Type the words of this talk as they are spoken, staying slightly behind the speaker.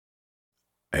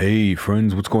Hey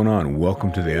friends, what's going on?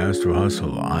 Welcome to the Astro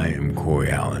Hustle. I am Corey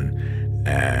Allen,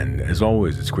 and as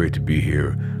always, it's great to be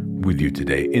here with you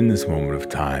today in this moment of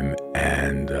time.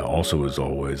 And also, as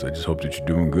always, I just hope that you're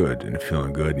doing good and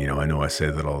feeling good. I know I say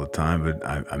that all the time, but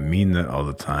I mean that all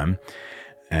the time.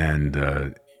 And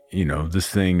this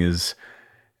thing is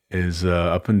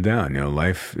up and down.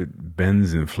 Life it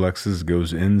bends and flexes,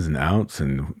 goes ins and outs,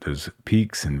 and there's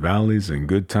peaks and valleys, and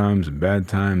good times and bad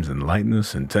times, and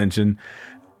lightness and tension.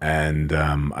 And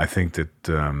I think that,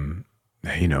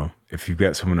 if you've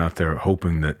got someone out there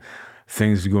hoping that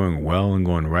things are going well and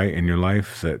going right in your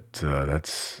life,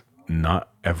 that's not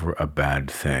ever a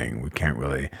bad thing. We can't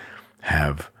really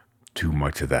have too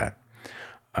much of that.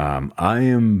 I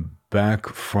am back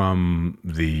from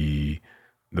the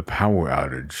power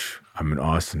outage. I'm in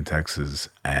Austin, Texas,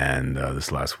 and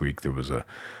this last week there was a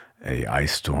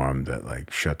ice storm that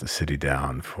shut the city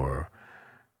down for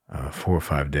 4 or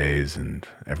 5 days, and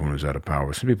everyone was out of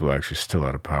power. Some people are actually still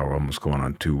out of power, almost going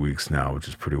on 2 weeks now, which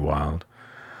is pretty wild.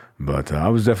 But I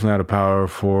was definitely out of power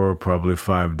for probably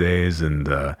 5 days, and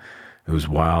it was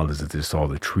wild as that just all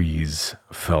the trees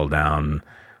fell down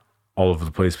all over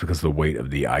the place because of the weight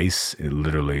of the ice. It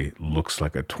literally looks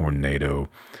like a tornado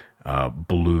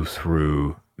blew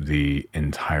through the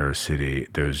entire city.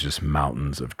 There's just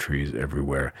mountains of trees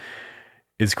everywhere.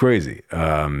 It's crazy.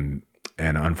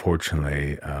 And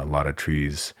unfortunately, a lot of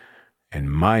trees in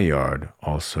my yard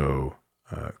also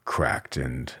cracked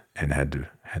and had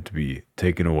to be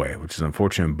taken away, which is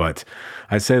unfortunate. But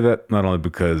I say that not only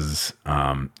because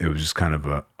it was just kind of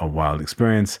a wild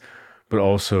experience, but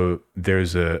also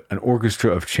there's an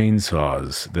orchestra of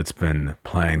chainsaws that's been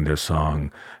playing their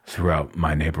song throughout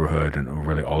my neighborhood and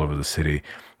really all over the city,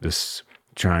 just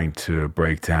trying to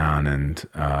break down and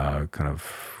kind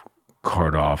of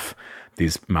cart off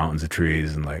these mountains of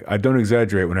trees. And I don't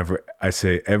exaggerate whenever I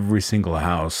say every single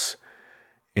house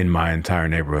in my entire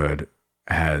neighborhood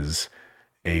has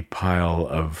a pile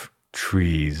of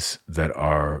trees that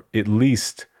are at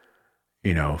least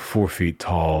 4 feet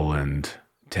tall and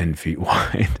 10 feet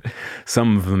wide.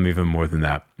 Some of them even more than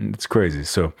that. It's crazy.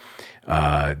 So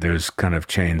there's kind of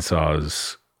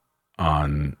chainsaws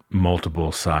on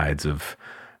multiple sides of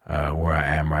where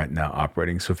I am right now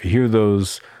operating. So if you hear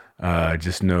those,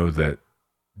 just know that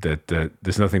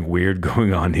there's nothing weird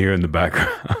going on here in the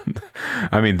background.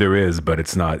 I mean, there is, but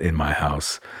it's not in my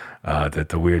house. That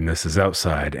the weirdness is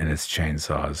outside and it's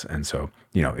chainsaws. And so,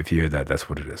 if you hear that, that's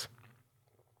what it is.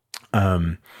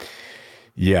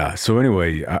 Yeah. So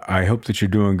anyway, I hope that you're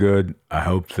doing good. I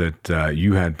hope that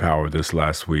you had power this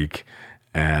last week.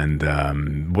 And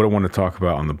what I want to talk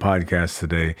about on the podcast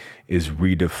today is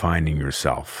redefining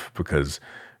yourself, because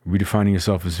redefining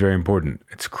yourself is very important.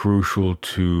 It's crucial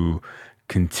to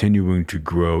continuing to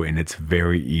grow, and it's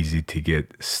very easy to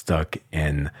get stuck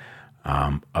in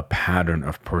a pattern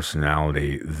of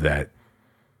personality that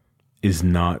is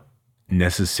not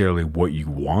necessarily what you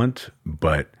want,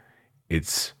 but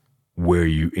it's where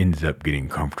you ended up getting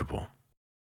comfortable.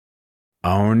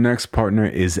 Our next partner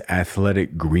is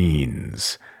Athletic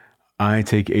Greens. I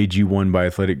take AG1 by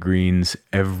Athletic Greens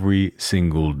every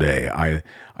single day.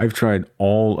 I've tried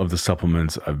all of the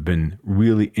supplements. I've been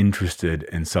really interested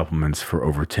in supplements for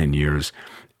over 10 years.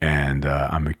 And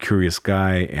I'm a curious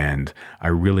guy, and I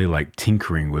really like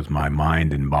tinkering with my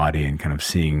mind and body and kind of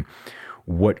seeing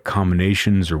what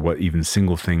combinations or what even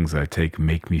single things that I take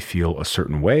make me feel a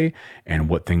certain way, and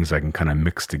what things I can kind of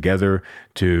mix together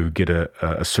to get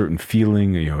a certain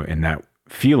feeling, and that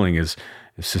feeling is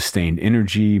sustained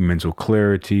energy, mental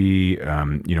clarity,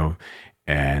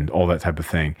 and all that type of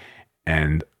thing.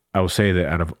 And I will say that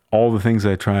out of all the things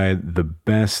I tried, the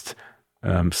best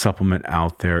supplement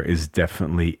out there is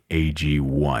definitely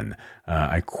AG1.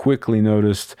 I quickly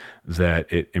noticed that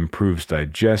it improves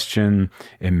digestion,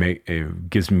 it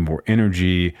gives me more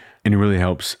energy, and it really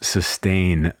helps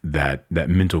sustain that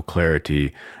mental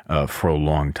clarity for a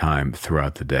long time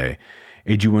throughout the day.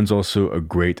 AG1 is also a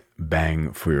great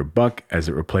bang for your buck, as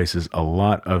it replaces a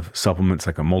lot of supplements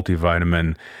like a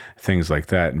multivitamin, things like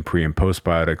that, and pre and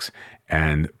postbiotics,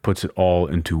 and puts it all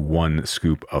into one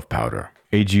scoop of powder.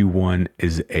 AG1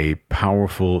 is a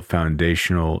powerful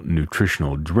foundational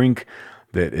nutritional drink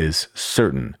that is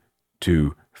certain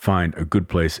to find a good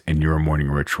place in your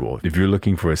morning ritual. If you're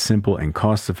looking for a simple and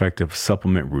cost-effective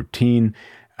supplement routine,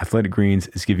 Athletic Greens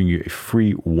is giving you a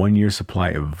free 1-year supply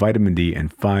of vitamin D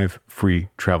and 5 free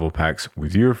travel packs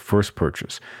with your first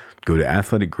purchase. Go to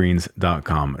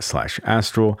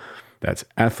athleticgreens.com/astral. That's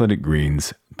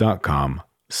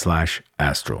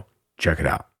athleticgreens.com/astral. Check it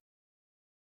out.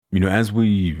 As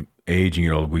we age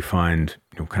and we find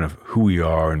kind of who we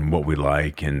are and what we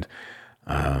like, and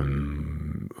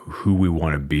who we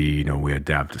want to be. You know, we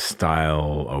adapt a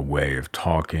style, a way of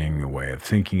talking, a way of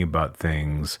thinking about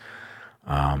things,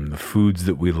 the foods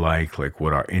that we like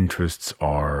what our interests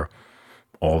are,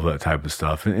 all that type of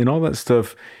stuff. And all that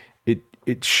stuff,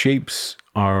 it shapes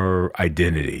our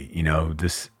identity, you know,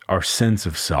 our sense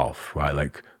of self, right?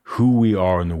 Like who we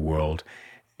are in the world.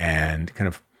 And kind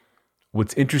of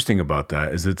what's interesting about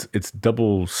that is it's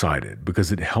double-sided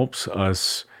because it helps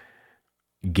us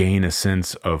gain a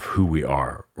sense of who we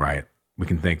are, right? We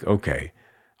can think, okay,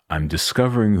 I'm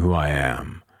discovering who I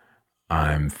am.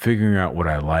 I'm figuring out what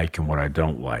I like and what I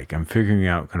don't like. I'm figuring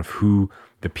out kind of who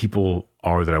the people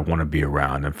are that I want to be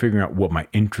around. I'm figuring out what my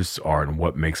interests are and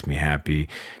what makes me happy.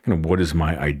 Kind of what is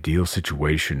my ideal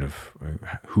situation of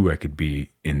who I could be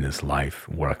in this life,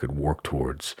 what I could work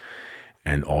towards,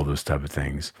 and all those type of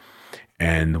things.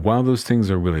 And while those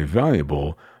things are really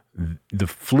valuable, the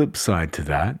flip side to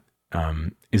that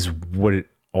is what it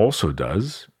also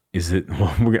does is that,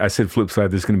 well, I said flip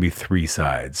side, there's going to be three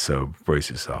sides. So brace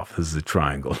yourself. This is a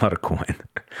triangle, not a coin.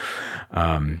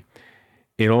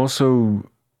 It also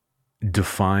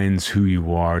defines who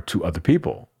you are to other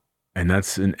people. And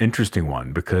that's an interesting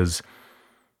one because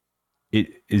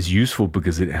it is useful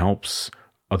because it helps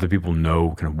other people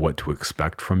know kind of what to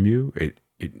expect from you.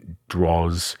 It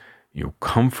draws, you know,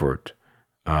 comfort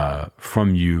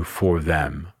from you for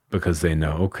them because they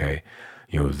know, okay,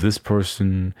 you know, this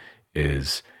person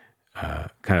is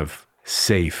kind of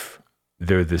safe.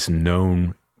 They're this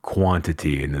known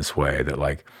quantity in this way that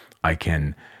like I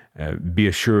can be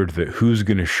assured that who's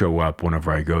going to show up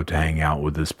whenever I go to hang out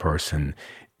with this person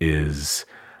is,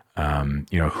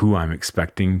 you know, who I'm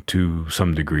expecting to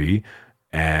some degree.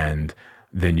 And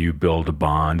then you build a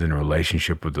bond and a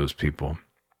relationship with those people.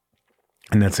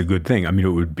 And that's a good thing. I mean,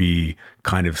 it would be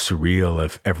kind of surreal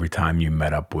if every time you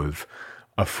met up with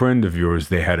a friend of yours,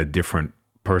 they had a different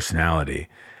personality.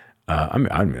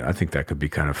 I think that could be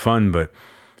kind of fun, but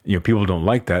you know, people don't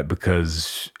like that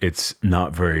because it's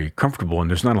not very comfortable and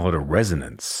there's not a lot of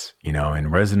resonance, you know,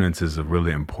 and resonance is a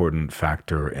really important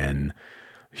factor in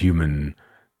human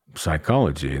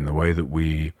psychology and the way that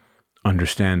we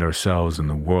understand ourselves and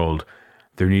the world.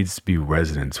 There needs to be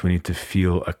resonance. We need to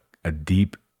feel a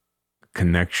deep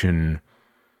connection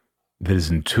that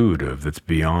is intuitive, that's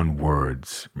beyond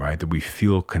words, right? That we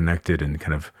feel connected and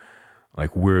kind of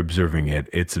like we're observing it,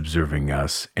 it's observing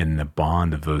us, and the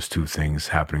bond of those two things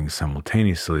happening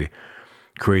simultaneously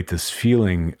create this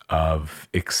feeling of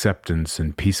acceptance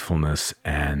and peacefulness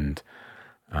and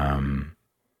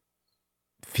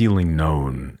feeling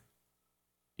known,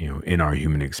 you know, in our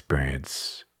human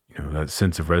experience. You know, that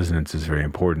sense of resonance is very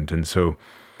important. And so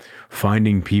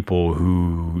finding people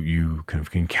who you kind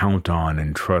of can count on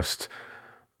and trust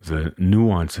the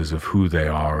nuances of who they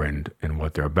are and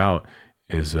what they're about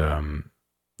is, you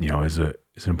know, is an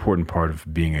important part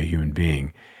of being a human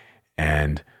being.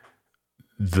 And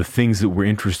the things that we're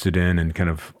interested in and kind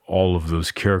of all of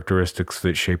those characteristics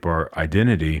that shape our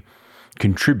identity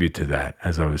contribute to that,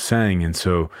 as I was saying. And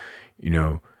so, you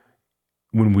know,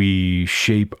 when we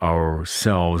shape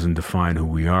ourselves and define who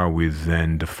we are, we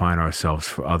then define ourselves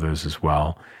for others as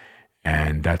well.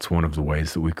 And that's one of the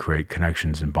ways that we create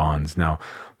connections and bonds. Now,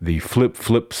 the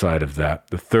flip side of that,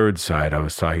 the third side I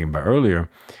was talking about earlier,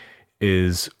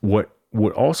 is what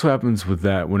also happens with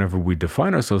that whenever we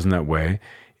define ourselves in that way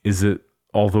is that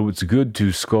although it's good to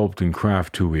sculpt and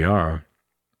craft who we are,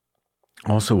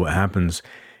 also what happens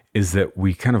is that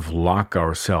we kind of lock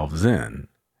ourselves in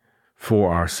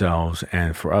for ourselves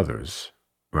and for others,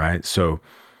 right? So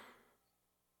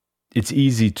it's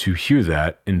easy to hear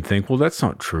that and think, well, that's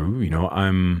not true. You know,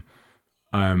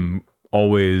 I'm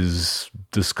always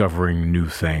discovering new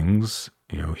things,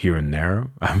 you know, here and there,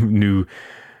 new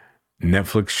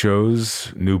Netflix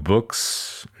shows, new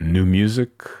books, new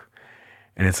music.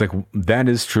 And it's like, that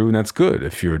is true. And that's good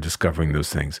if you're discovering those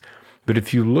things. But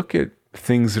if you look at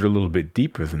things that are a little bit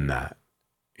deeper than that,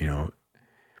 you know,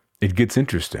 it gets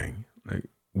interesting. Like,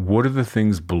 what are the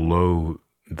things below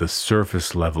the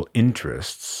surface level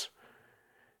interests?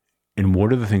 And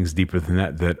what are the things deeper than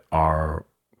that that are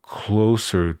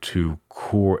closer to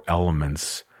core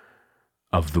elements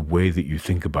of the way that you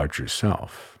think about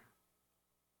yourself?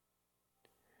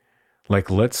 Like,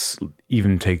 let's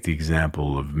even take the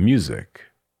example of music.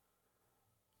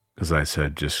 As I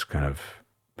said, just kind of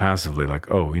passively,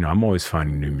 like, oh, you know, I'm always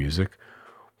finding new music.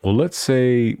 Well, let's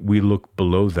say we look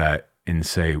below that and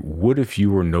say, what if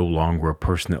you were no longer a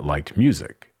person that liked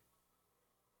music?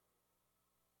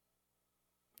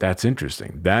 That's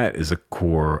interesting. That is a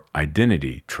core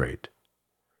identity trait.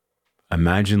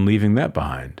 Imagine leaving that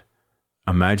behind.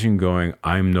 Imagine going,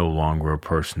 I'm no longer a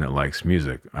person that likes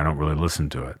music. I don't really listen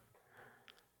to it.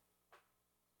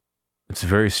 It's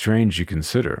very strange to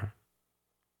consider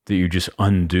that you just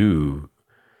undo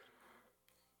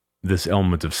this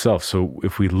element of self. So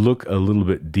if we look a little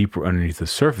bit deeper underneath the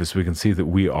surface, we can see that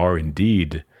we are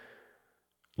indeed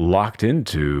locked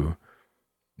into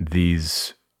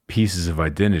these pieces of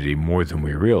identity more than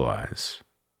we realize.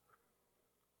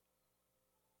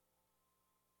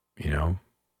 And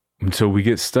so we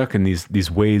get stuck in these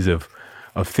ways of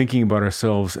thinking about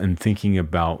ourselves and thinking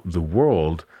about the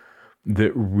world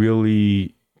that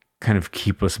really kind of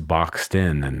keep us boxed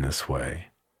in this way.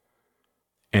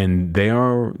 And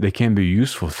they can be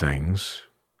useful things,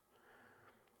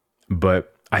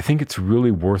 but I think it's really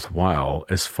worthwhile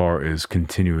as far as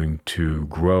continuing to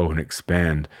grow and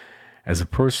expand as a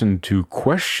person to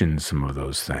question some of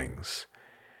those things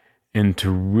and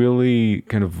to really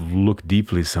kind of look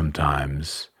deeply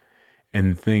sometimes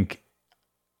and think,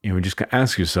 just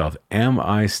ask yourself, am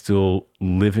I still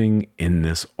living in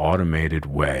this automated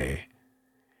way?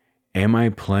 Am I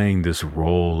playing this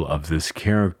role of this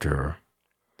character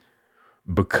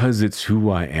because it's who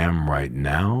I am right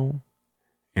now,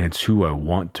 and it's who I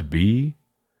want to be,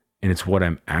 and it's what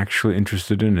I'm actually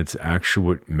interested in, it's actually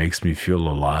what makes me feel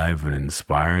alive and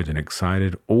inspired and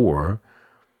excited? Or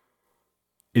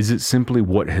is it simply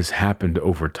what has happened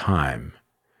over time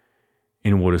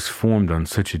and what is formed on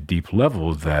such a deep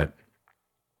level that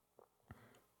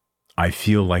I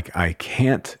feel like I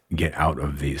can't get out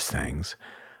of these things?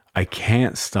 I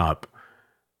can't stop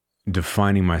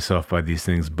defining myself by these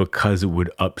things because it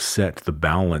would upset the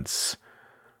balance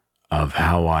of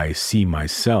how I see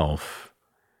myself,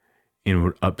 and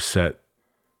would upset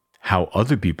how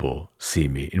other people see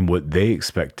me and what they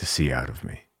expect to see out of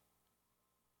me.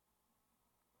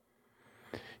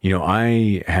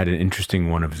 I had an interesting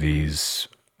one of these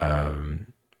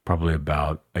probably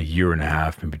about a year and a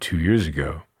half, maybe 2 years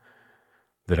ago,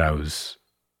 that I was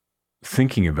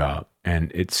thinking about,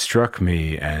 and it struck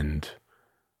me and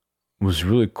was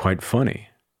really quite funny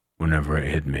whenever it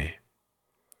hit me,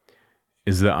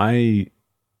 is that I,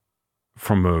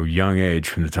 from a young age,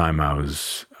 from the time I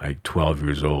was like 12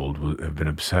 years old, have been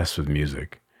obsessed with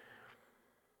music.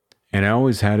 And I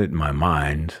always had it in my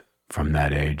mind from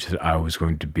that age that I was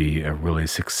going to be a really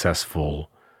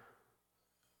successful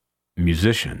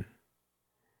musician.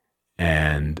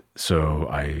 And so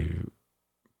I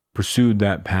pursued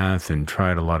that path and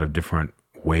tried a lot of different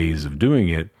ways of doing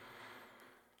it.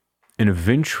 And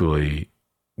eventually,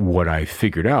 what I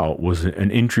figured out was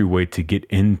an entryway to get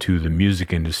into the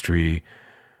music industry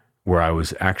where I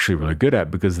was actually really good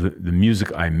at, because the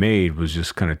music I made was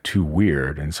just kind of too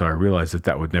weird. And so I realized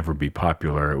that would never be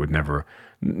popular. It would never,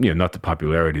 not that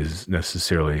popularity is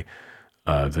necessarily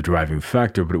the driving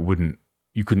factor, but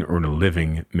you couldn't earn a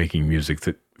living making music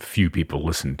that few people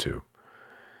listen to.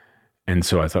 And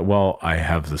so I thought, well, I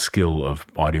have the skill of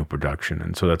audio production.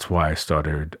 And so that's why I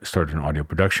started an audio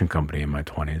production company in my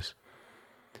 20s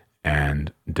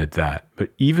and did that. But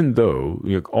even though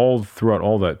all throughout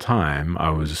all that time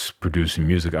I was producing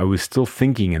music, I was still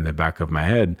thinking in the back of my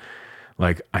head,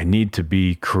 like, I need to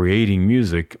be creating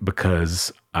music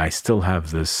because I still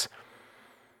have this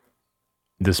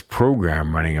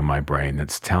program running in my brain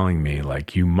that's telling me,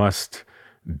 like, you must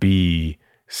be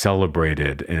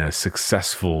celebrated in a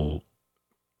successful,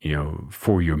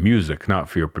 for your music, not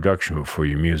for your production, but for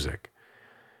your music.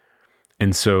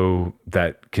 And so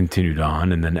that continued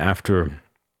on. And then after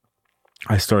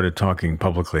I started talking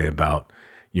publicly about,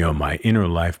 my inner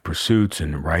life pursuits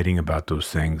and writing about those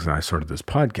things, and I started this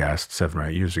podcast 7 or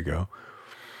 8 years ago,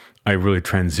 I really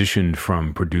transitioned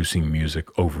from producing music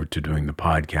over to doing the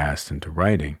podcast and to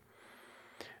writing.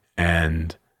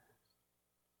 And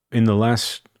in the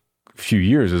last few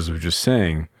years, as I was just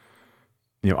saying,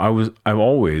 I've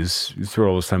always, through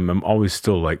all this time, I'm always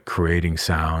still like creating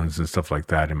sounds and stuff like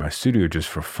that in my studio just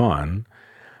for fun,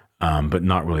 but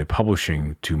not really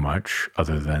publishing too much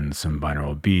other than some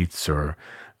binaural beats or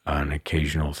an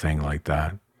occasional thing like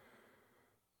that.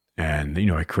 And,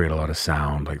 I create a lot of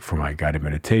sound like for my guided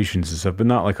meditations and stuff, but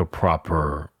not like a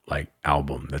proper like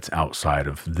album that's outside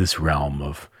of this realm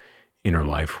of inner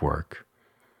life work.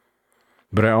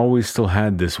 But I always still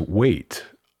had this weight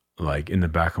like in the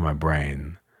back of my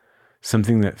brain,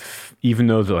 something that even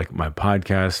though like my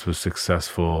podcast was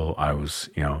successful, I was,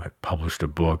 had published a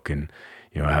book and,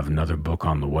 I have another book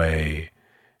on the way,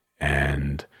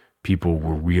 and people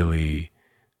were really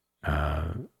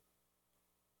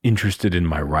interested in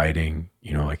my writing,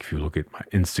 like if you look at my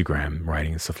Instagram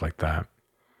writing and stuff like that.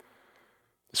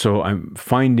 So I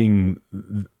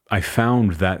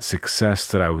found that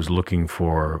success that I was looking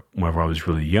for whenever I was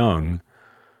really young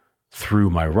through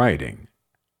my writing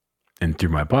and through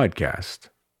my podcast.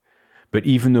 But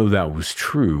even though that was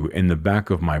true, in the back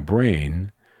of my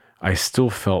brain, I still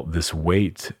felt this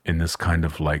weight and this kind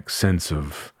of like sense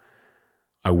of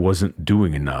I wasn't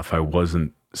doing enough. I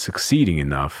wasn't succeeding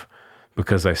enough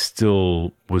because I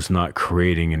still was not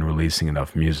creating and releasing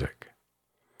enough music.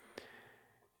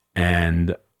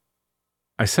 And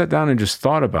I sat down and just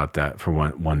thought about that for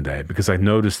one day, because I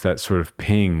noticed that sort of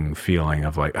ping feeling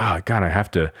of like, oh God,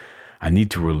 I need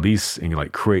to release and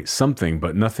like create something,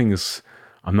 but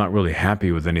I'm not really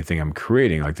happy with anything I'm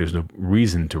creating. Like there's no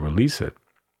reason to release it.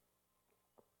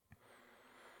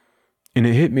 And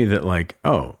it hit me that like,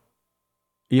 oh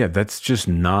yeah, that's just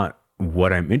not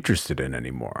what I'm interested in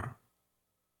anymore.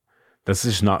 That's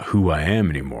just not who I am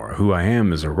anymore. Who I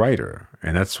am is a writer.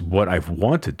 And that's what I've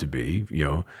wanted to be,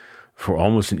 for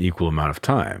almost an equal amount of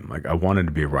time. Like I wanted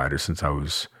to be a writer since I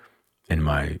was in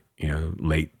my,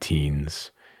 late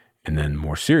teens, and then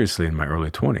more seriously in my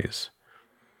early 20s.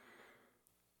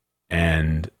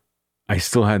 And I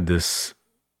still had this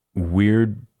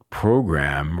weird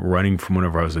program running from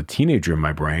whenever I was a teenager in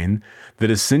my brain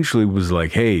that essentially was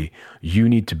like, hey, you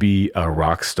need to be a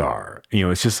rock star.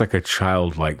 It's just like a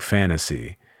childlike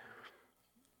fantasy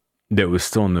that was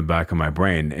still in the back of my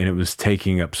brain, and it was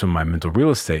taking up some of my mental real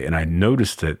estate, and I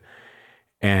noticed it,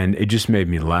 and it just made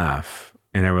me laugh.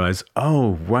 And I realized,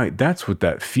 oh, right, that's what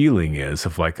that feeling is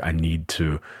of like, I need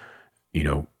to,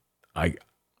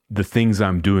 the things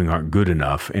I'm doing aren't good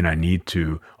enough, and I need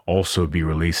to also be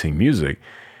releasing music.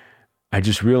 I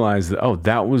just realized that, oh,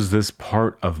 that was this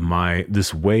part of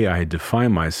this way I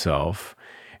define myself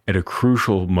at a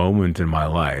crucial moment in my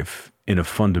life in a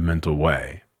fundamental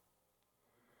way.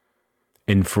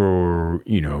 And for,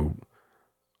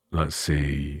 let's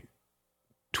see,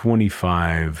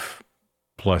 25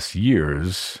 plus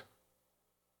years,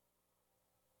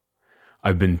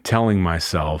 I've been telling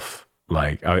myself,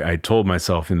 like, I told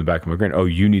myself in the back of my brain, oh,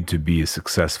 you need to be a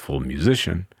successful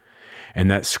musician. And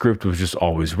that script was just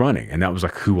always running. And that was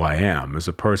like who I am as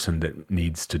a person that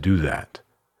needs to do that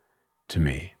to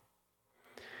me.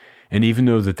 And even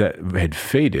though that had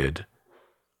faded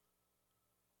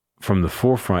from the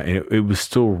forefront, it was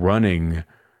still running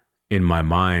in my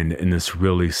mind in this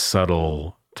really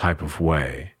subtle type of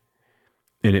way.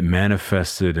 And it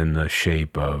manifested in the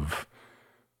shape of,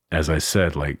 as I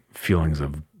said, like feelings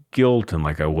of guilt and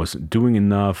like I wasn't doing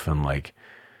enough, and like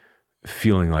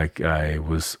feeling like I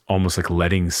was almost like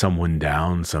letting someone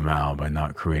down somehow by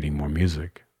not creating more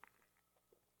music.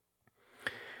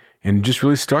 And it just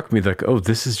really struck me like, oh,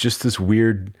 this is just this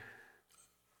weird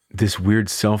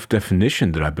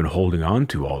self-definition that I've been holding on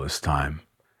to all this time.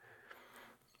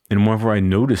 And whenever I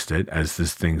noticed it, as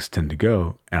these things tend to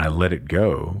go, and I let it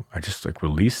go, I just like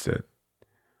released it,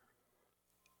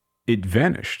 it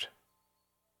vanished.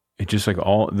 It just like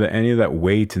any of that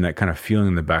weight and that kind of feeling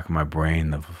in the back of my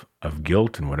brain of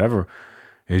guilt and whatever,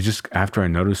 it just, after I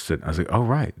noticed it, I was like, oh,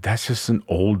 right, that's just an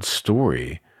old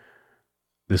story.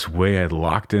 This way I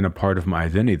locked in a part of my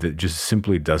identity that just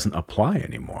simply doesn't apply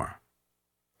anymore.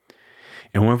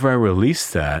 And whenever I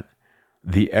released that,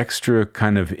 the extra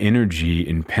kind of energy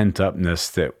and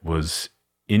pent-upness that was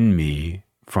in me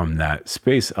from that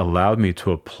space allowed me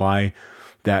to apply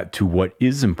that to what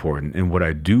is important and what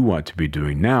I do want to be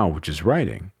doing now, which is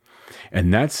writing.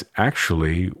 And that's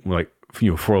actually like,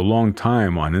 for a long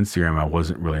time on Instagram, I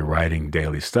wasn't really writing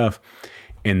daily stuff.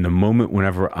 And the moment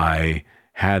whenever I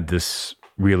had this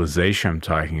realization I'm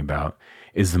talking about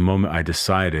is the moment I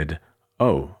decided,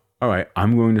 oh, all right,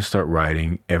 I'm going to start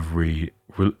writing every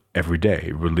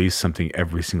day, release something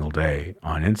every single day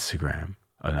on Instagram,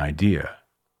 an idea.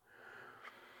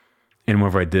 And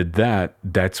whenever I did that,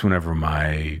 that's whenever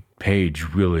my page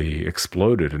really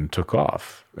exploded and took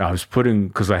off. I was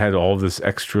because I had all this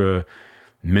extra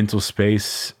mental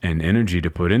space and energy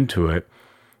to put into it,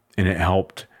 and it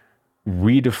helped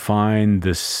redefine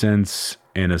this sense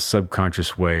in a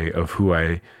subconscious way of who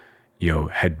I,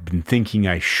 had been thinking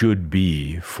I should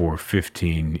be for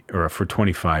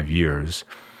 25 years,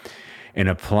 and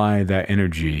apply that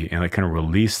energy and kind of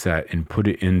release that and put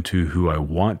it into who I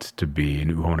want to be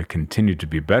and who I want to continue to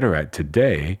be better at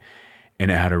today. And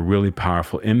it had a really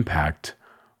powerful impact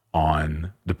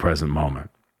on the present moment.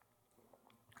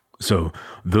 So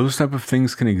those type of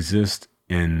things can exist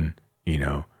in,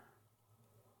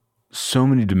 so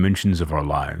many dimensions of our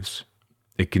lives.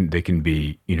 They can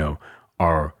be,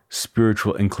 our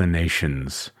spiritual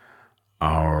inclinations,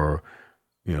 our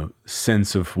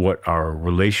sense of what our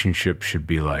relationship should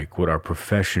be like, what our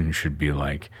profession should be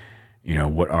like,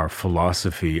 what our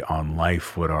philosophy on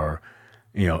life, what our,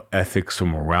 ethics or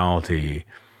morality,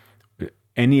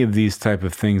 any of these type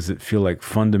of things that feel like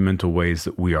fundamental ways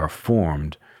that we are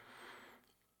formed.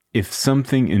 if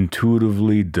something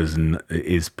intuitively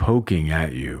is poking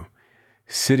at you,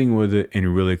 sitting with it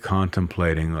and really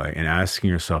contemplating, like, and asking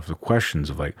yourself the questions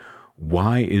of like,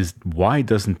 why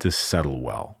doesn't this settle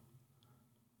well?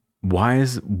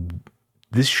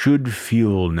 This should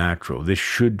feel natural. This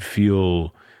should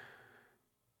feel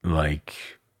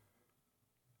like,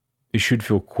 it should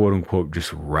feel quote unquote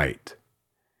just right.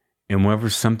 And whenever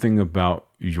something about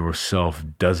yourself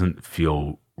doesn't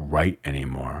feel right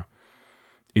anymore,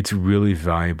 it's really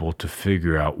valuable to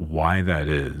figure out why that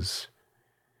is.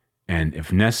 And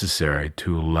if necessary,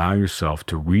 to allow yourself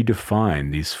to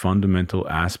redefine these fundamental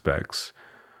aspects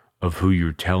of who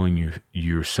you're telling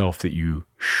yourself that you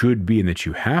should be and that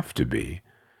you have to be,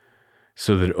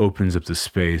 so that it opens up the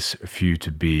space for you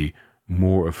to be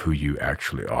more of who you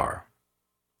actually are.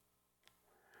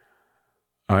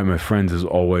 All right, my friends, as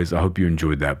always, I hope you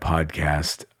enjoyed that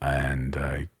podcast,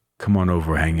 and come on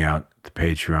over, hang out at the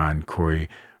Patreon,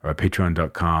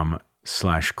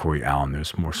 patreon.com/Corey Allen.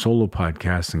 There's more solo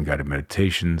podcasts and guided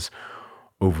meditations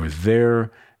over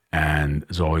there. And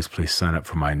as always, please sign up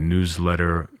for my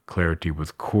newsletter, Clarity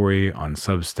with Corey, on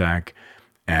Substack,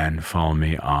 and follow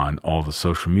me on all the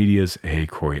social medias, Hey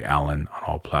Corey Allen, on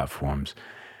all platforms.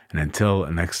 And until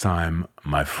next time,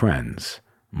 my friends,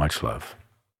 much love.